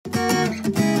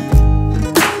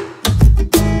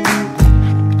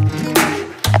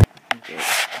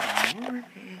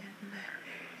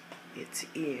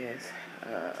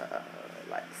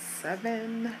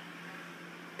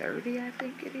7:30, I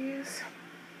think it is.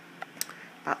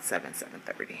 About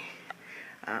 7:30.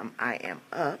 I am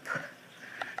up.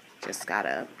 Just got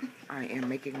up. I am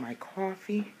making my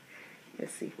coffee.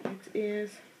 Let's see, it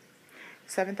is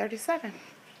 7:37.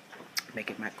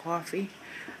 Making my coffee.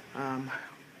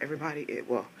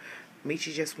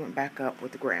 Michi just went back up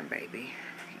with the grandbaby.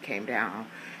 He came down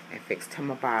and fixed him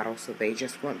a bottle, so they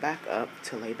just went back up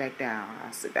to lay back down.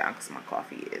 I'll sit down because my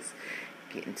coffee is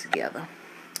getting together.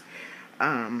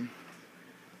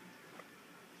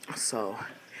 So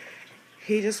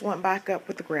he just went back up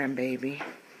with the grandbaby.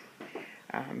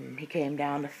 He came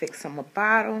down to fix him a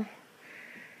bottle,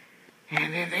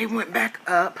 and then they went back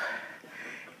up.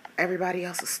 Everybody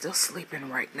else is still sleeping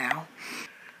right now.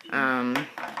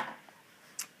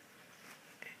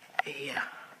 Yeah,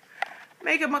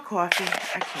 making my coffee.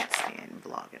 I can't stand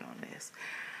vlogging on this.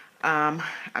 I'm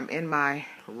in my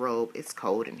robe. It's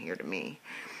cold in here to me,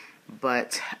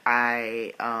 but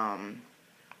I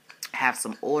have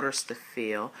some orders to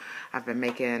fill. I've been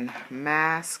making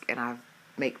masks and I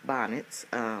make bonnets.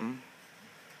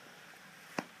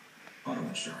 Auto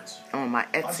insurance. On my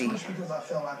Etsy. Because I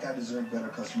felt like I deserved better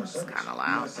customer service. It's kind of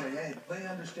loud. They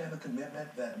understand the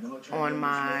commitment that military on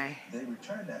my they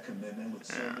return that commitment with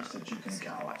service that you can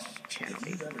count on. If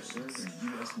you've ever served in the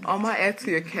US on my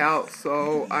Etsy account,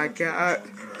 so I got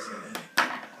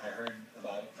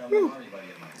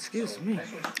excuse me.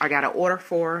 I got an order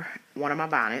for one of my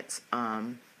bonnets.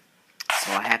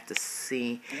 So I have to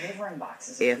see delivering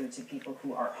boxes of food to people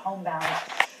who are homebound.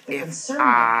 The if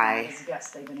concern is, yes,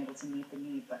 they've been able to meet the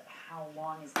need, but how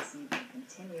long is this need going to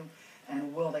continue,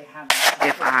 and will they have?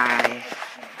 If I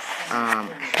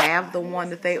have the one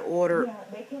that they ordered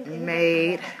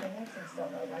made,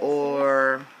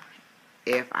 or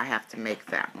if I have to make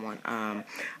that one. I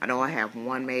know I have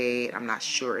one made. I'm not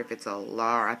sure if it's a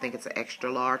large. I think it's an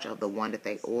extra large of the one that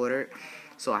they ordered,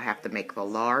 so I have to make the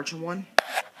large one.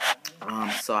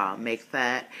 So I'll make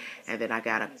that, and then I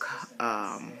got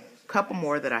a couple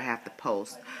more that I have to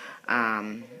post.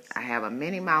 I have a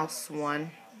Minnie Mouse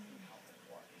one,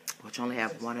 which only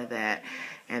have one of that,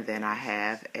 and then I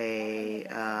have a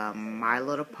My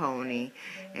Little Pony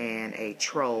and a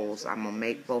Trolls. I'm gonna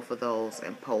make both of those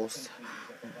and post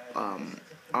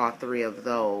all three of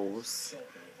those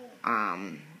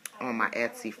on my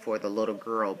Etsy for the little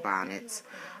girl bonnets.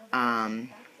 Good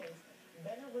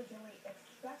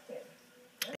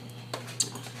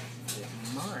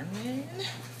morning.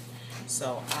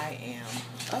 So I am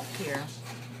up here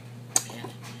in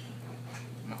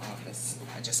my office.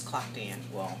 I just clocked in.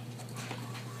 Well,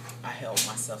 I held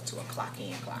myself to a clock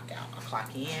in, clock out. I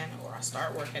clock in, or I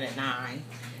start working at 9,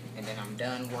 and then I'm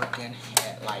done working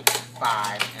at like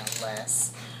 5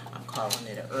 unless I'm calling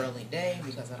it an early day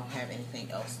because I don't have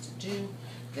anything else to do.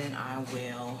 Then I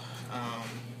will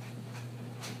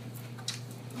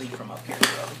leave from up here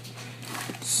early.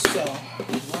 So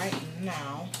right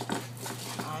now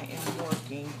I am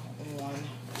working on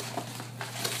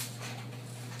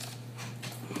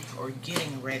or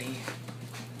getting ready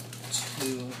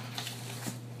to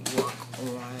work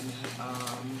on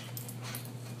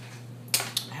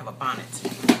I have a bonnet.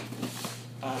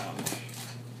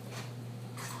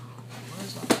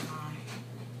 Where's my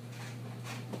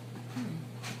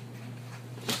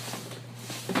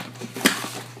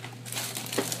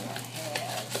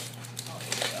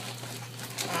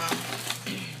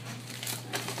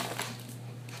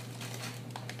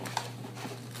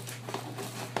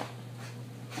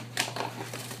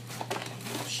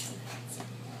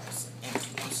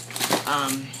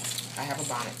I have a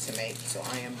bonnet to make, so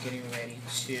I am getting ready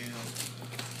to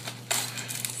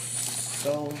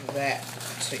sew that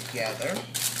together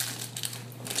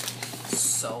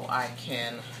so I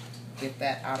can get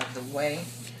that out of the way.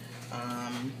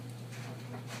 I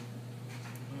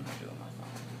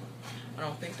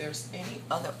don't think there's any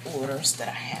other orders that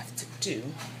I have to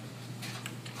do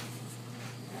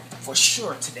for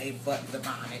sure today but the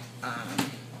bonnet.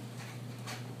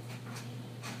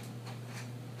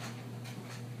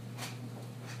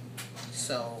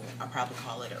 So I'll probably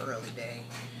call it an early day.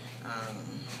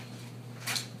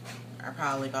 I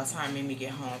probably, by the time Mimi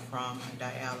get home from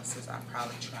dialysis, I'll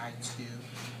probably try to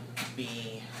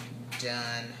be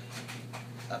done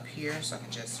up here so I can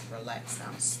just relax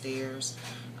downstairs.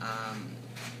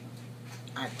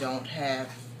 I don't have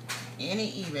any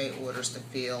eBay orders to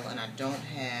fill, and I don't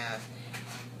have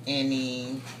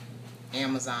any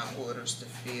Amazon orders to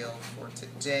fill for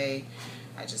today.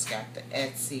 I just got the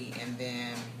Etsy, and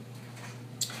then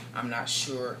I'm not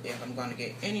sure if I'm going to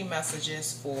get any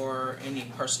messages for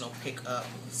any personal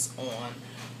pickups on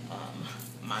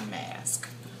my mask.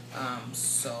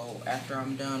 So after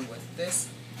I'm done with this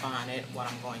bonnet, what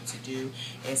I'm going to do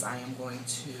is I am going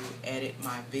to edit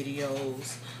my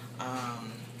videos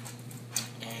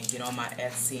and get on my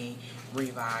Etsy,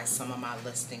 revise some of my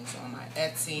listings on my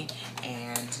Etsy,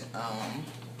 and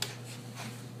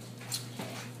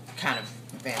kind of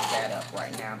vamp that up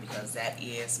right now, because that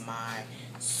is my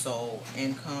sole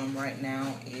income right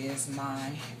now, is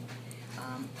my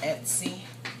Etsy,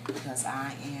 because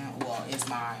I am, well, it's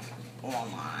my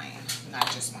online, not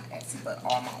just my Etsy, but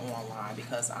all my online,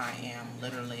 because I am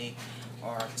literally,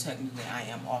 or technically I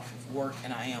am off of work,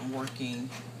 and I am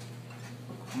working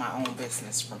my own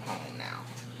business from home now.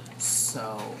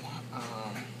 So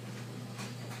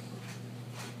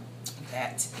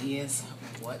that is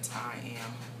what I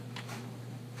am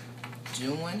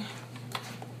doing.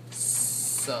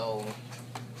 So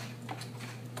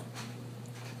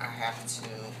I have to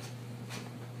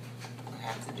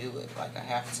do it. Like, I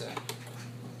have to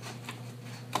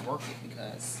work it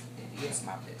because it is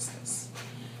my business.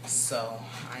 So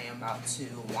I am about to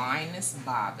wind this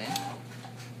bobbin,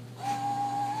 because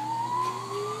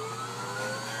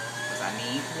I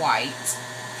need white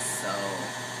so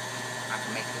I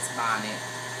can make this bonnet,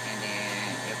 and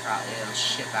then it'll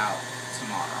ship out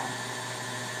tomorrow.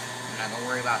 I'm not gonna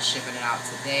worry about shipping it out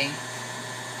today.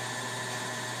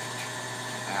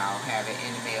 I'll have it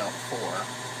in the mail for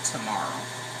tomorrow.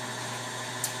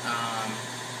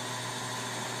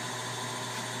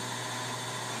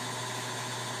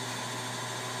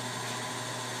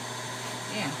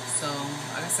 Yeah, so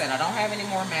like I said, I don't have any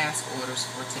more mask orders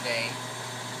for today.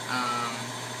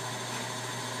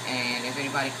 And if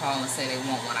anybody call and say they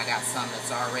want one, I got some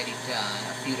that's already done,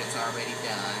 a few that's already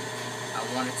done. I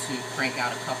wanted to crank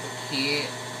out a couple kid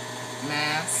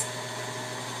masks.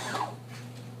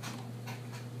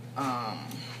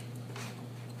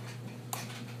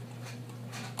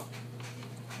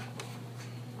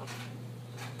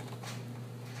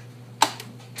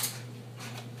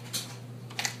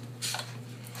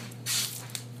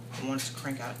 I wanted to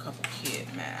crank out a couple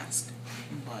kid masks,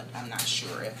 but I'm not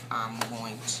sure if I'm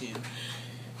going to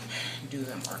do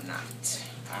them or not.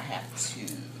 I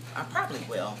probably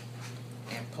will,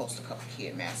 and post a couple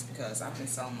kid masks, because I've been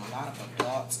selling a lot of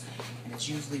adults, and it's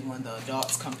usually when the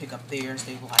adults come pick up theirs,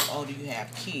 they were like, oh, do you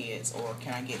have kids, or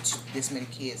can I get this many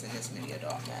kids and this many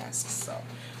adult masks?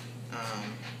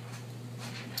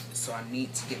 So I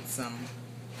need to get some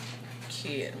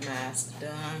kid mask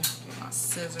done. Get my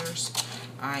scissors.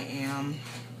 I am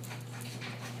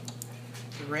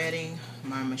threading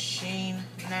my machine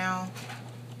now.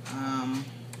 I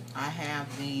have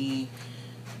the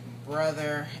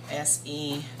Brother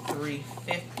SE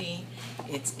 350.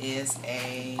 It is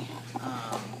a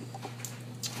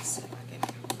let's see if I can,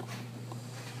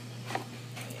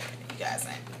 yeah, you guys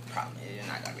you're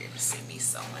not gonna be able to see me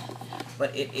sewing,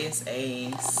 but it is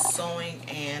a sewing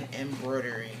and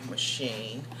embroidery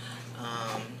machine.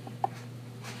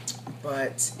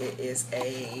 But it is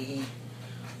a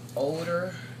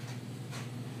older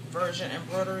version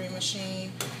embroidery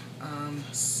machine.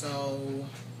 So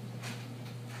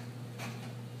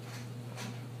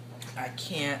I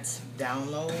can't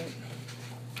download.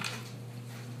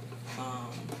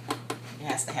 It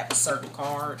has to have a certain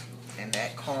card, and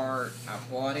that card, I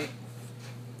bought it,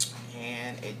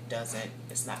 and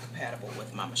it's not compatible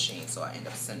with my machine, so I end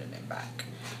up sending it back.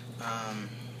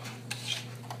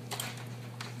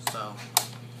 So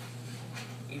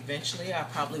eventually I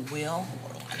probably will.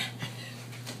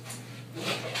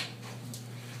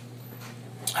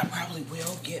 I probably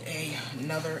will get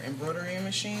another embroidery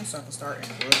machine so I can start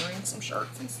embroidering some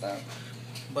shirts and stuff.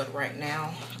 But right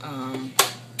now,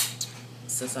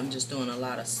 since I'm just doing a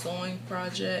lot of sewing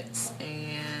projects,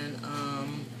 and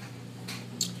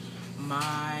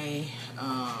my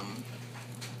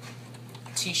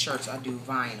t-shirts, I do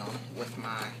vinyl with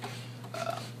my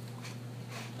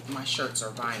my shirts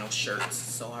are vinyl shirts,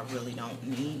 so I really don't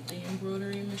need the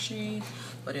embroidery machine,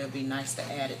 but it'll be nice to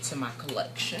add it to my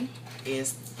collection.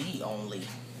 Is the only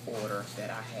order that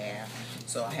I have.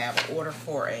 So I have an order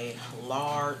for a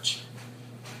large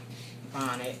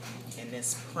bonnet in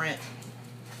this print.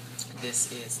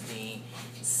 This is the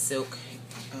silk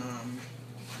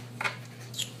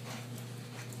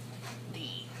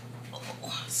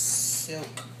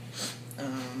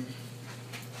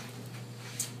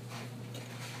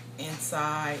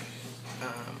inside.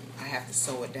 I have to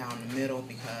sew it down the middle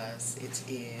because it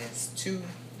is 2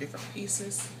 different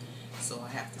pieces, so I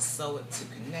have to sew it to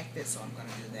connect it. So I'm going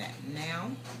to do that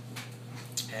now,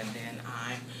 and then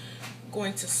I'm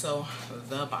going to sew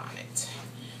the bonnet.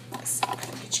 Let's see if I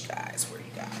can get you guys where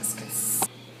you guys can see.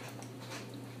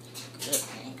 Good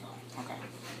angle. Okay,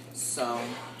 so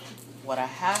what I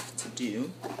have to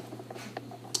do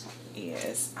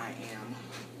is I have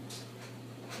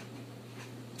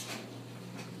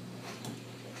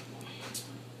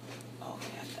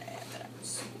to add that.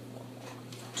 So, 1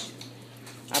 more, 2.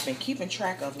 I've been keeping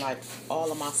track of like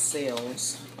all of my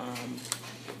sales on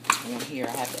here.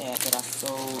 I have to add that I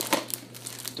sold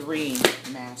 3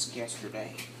 masks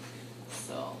yesterday.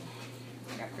 So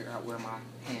I gotta figure out where my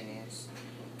pen is.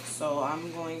 So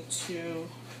I'm going to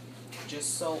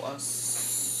just sew a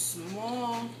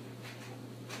small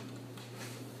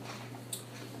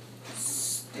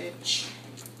stitch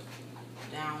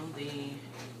down the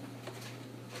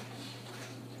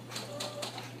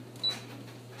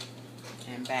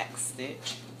and back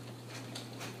stitch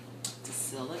to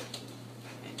seal it,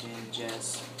 and then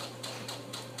just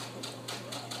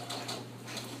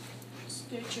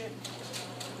stitch it.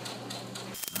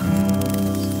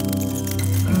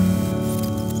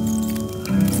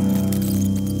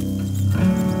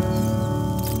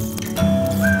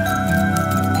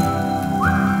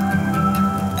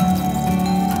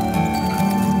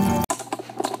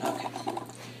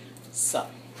 So,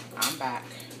 I'm back.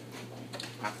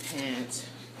 I pinned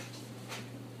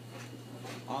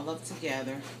all up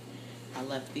together. I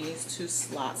left these 2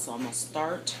 slots, so I'm going to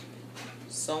start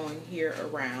sewing here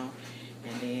around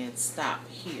and then stop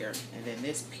here. And then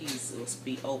this piece will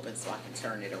be open so I can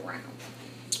turn it around.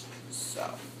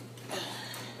 So,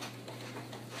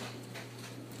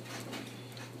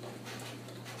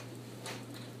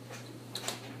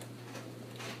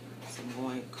 I'm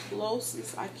going close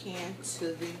as I can to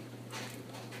the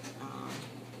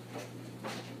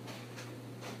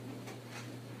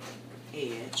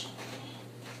edge.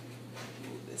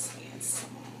 Move this in some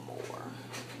more.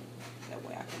 That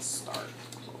way I can start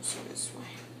closer this way.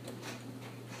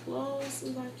 Close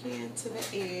as I can to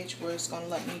the edge where it's going to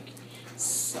let me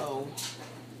sew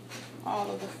all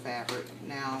of the fabric.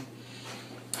 Now,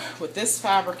 with this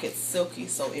fabric, it's silky,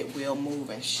 so it will move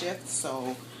and shift.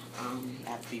 So I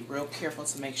have to be real careful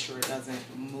to make sure it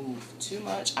doesn't move too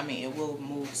much. I mean, it will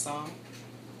move some,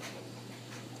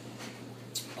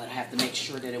 but I have to make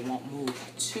sure that it won't move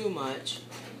too much.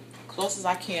 Close as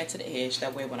I can to the edge.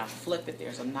 That way when I flip it,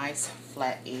 there's a nice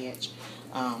flat edge.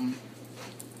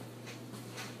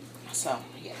 So,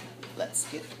 yeah,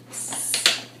 let's get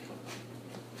started.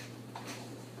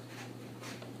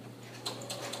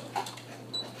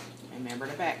 Remember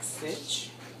the back stitch.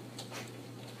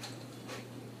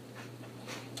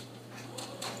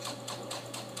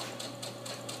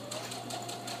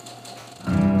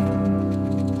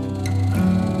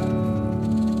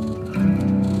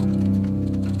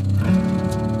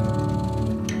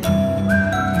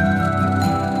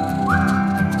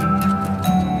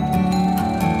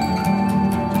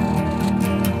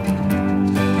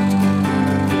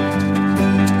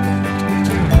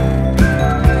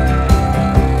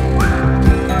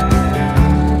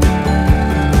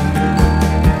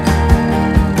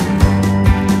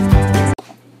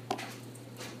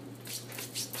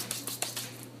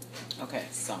 Okay,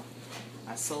 so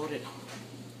I sewed it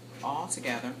all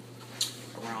together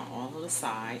around all of the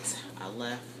sides. I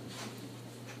left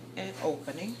an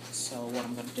opening, so what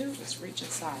I'm going to do is reach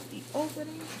inside the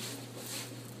opening,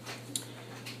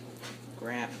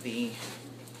 grab the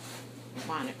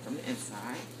bonnet from the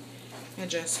inside, and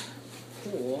just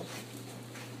pull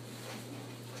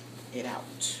it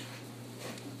out.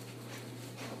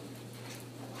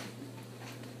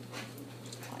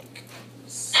 Like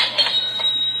so.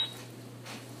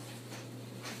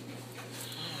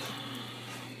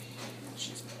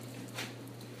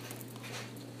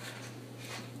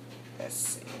 Let's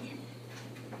see.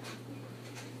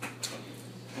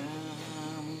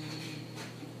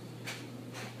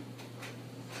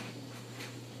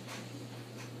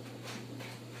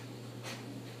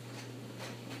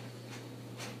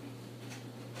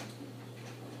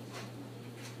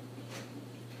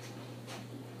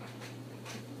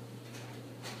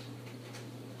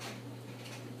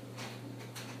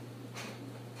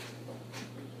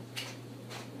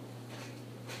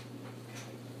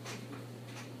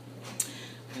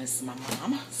 This is my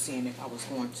mom seeing if I was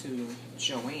going to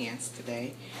Joann's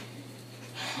today.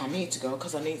 I need to go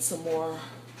because I need some more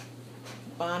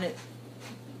bonnet,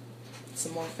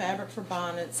 some more fabric for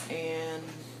bonnets, and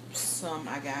some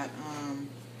I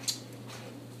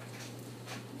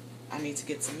need to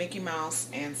get some Mickey Mouse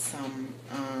and some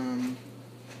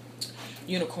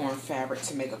unicorn fabric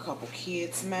to make a couple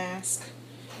kids masks.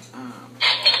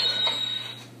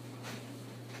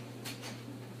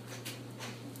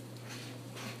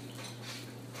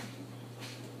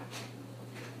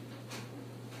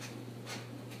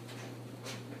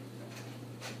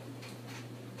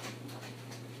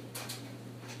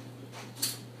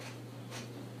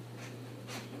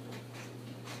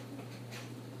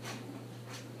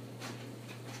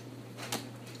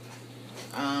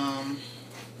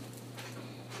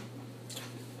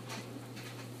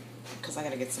 I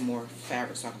gotta get some more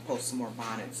fabric so I can post some more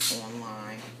bonnets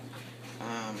online.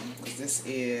 Because this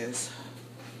is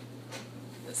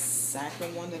the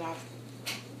second one that I've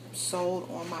sold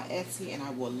on my Etsy, and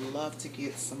I would love to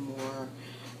get some more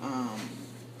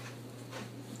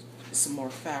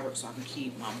fabric so I can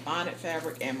keep my bonnet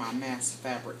fabric and my mask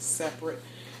fabric separate.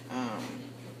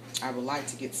 I would like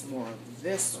to get some more of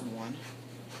this one,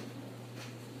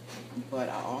 but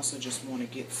I also just want to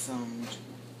get some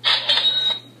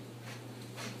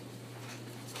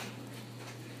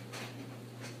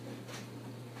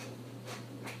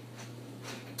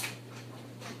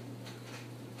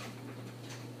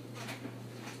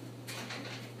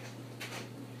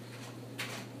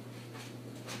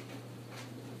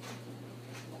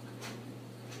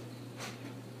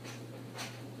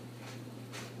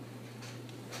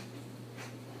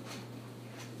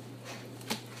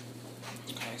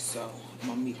so I'm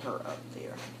gonna meet her up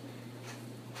there.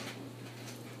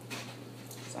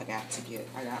 So I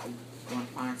want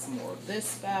to find some more of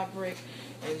this fabric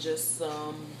and just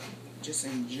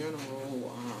in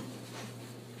general,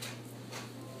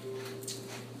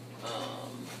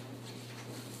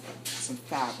 some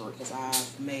fabric, because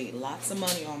I've made lots of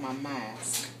money on my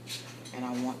mask and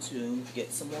I want to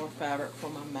get some more fabric for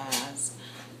my mask.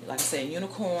 Like I said,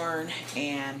 unicorn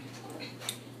and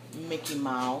Mickey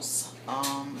Mouse.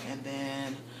 And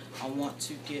then I want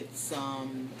to get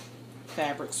some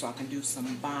fabric so I can do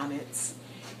some bonnets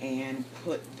and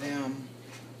put them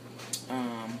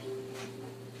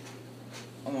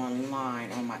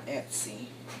online on my Etsy.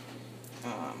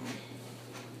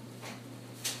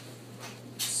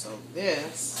 So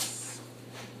this,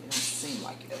 it don't seem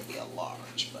like it'll be a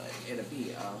large, but it'll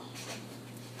be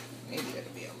maybe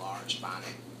it'll be a large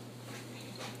bonnet.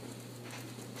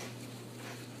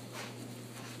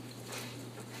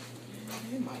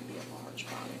 It might be a large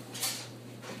bonnet.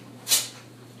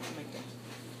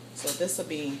 So this will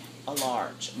be a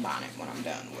large bonnet when I'm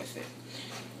done with it.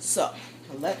 So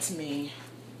let me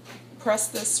press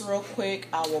this real quick.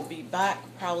 I will be back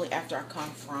probably after I come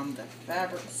from the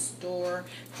fabric store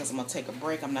because I'm going to take a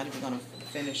break. I'm not even going to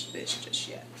finish this just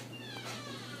yet.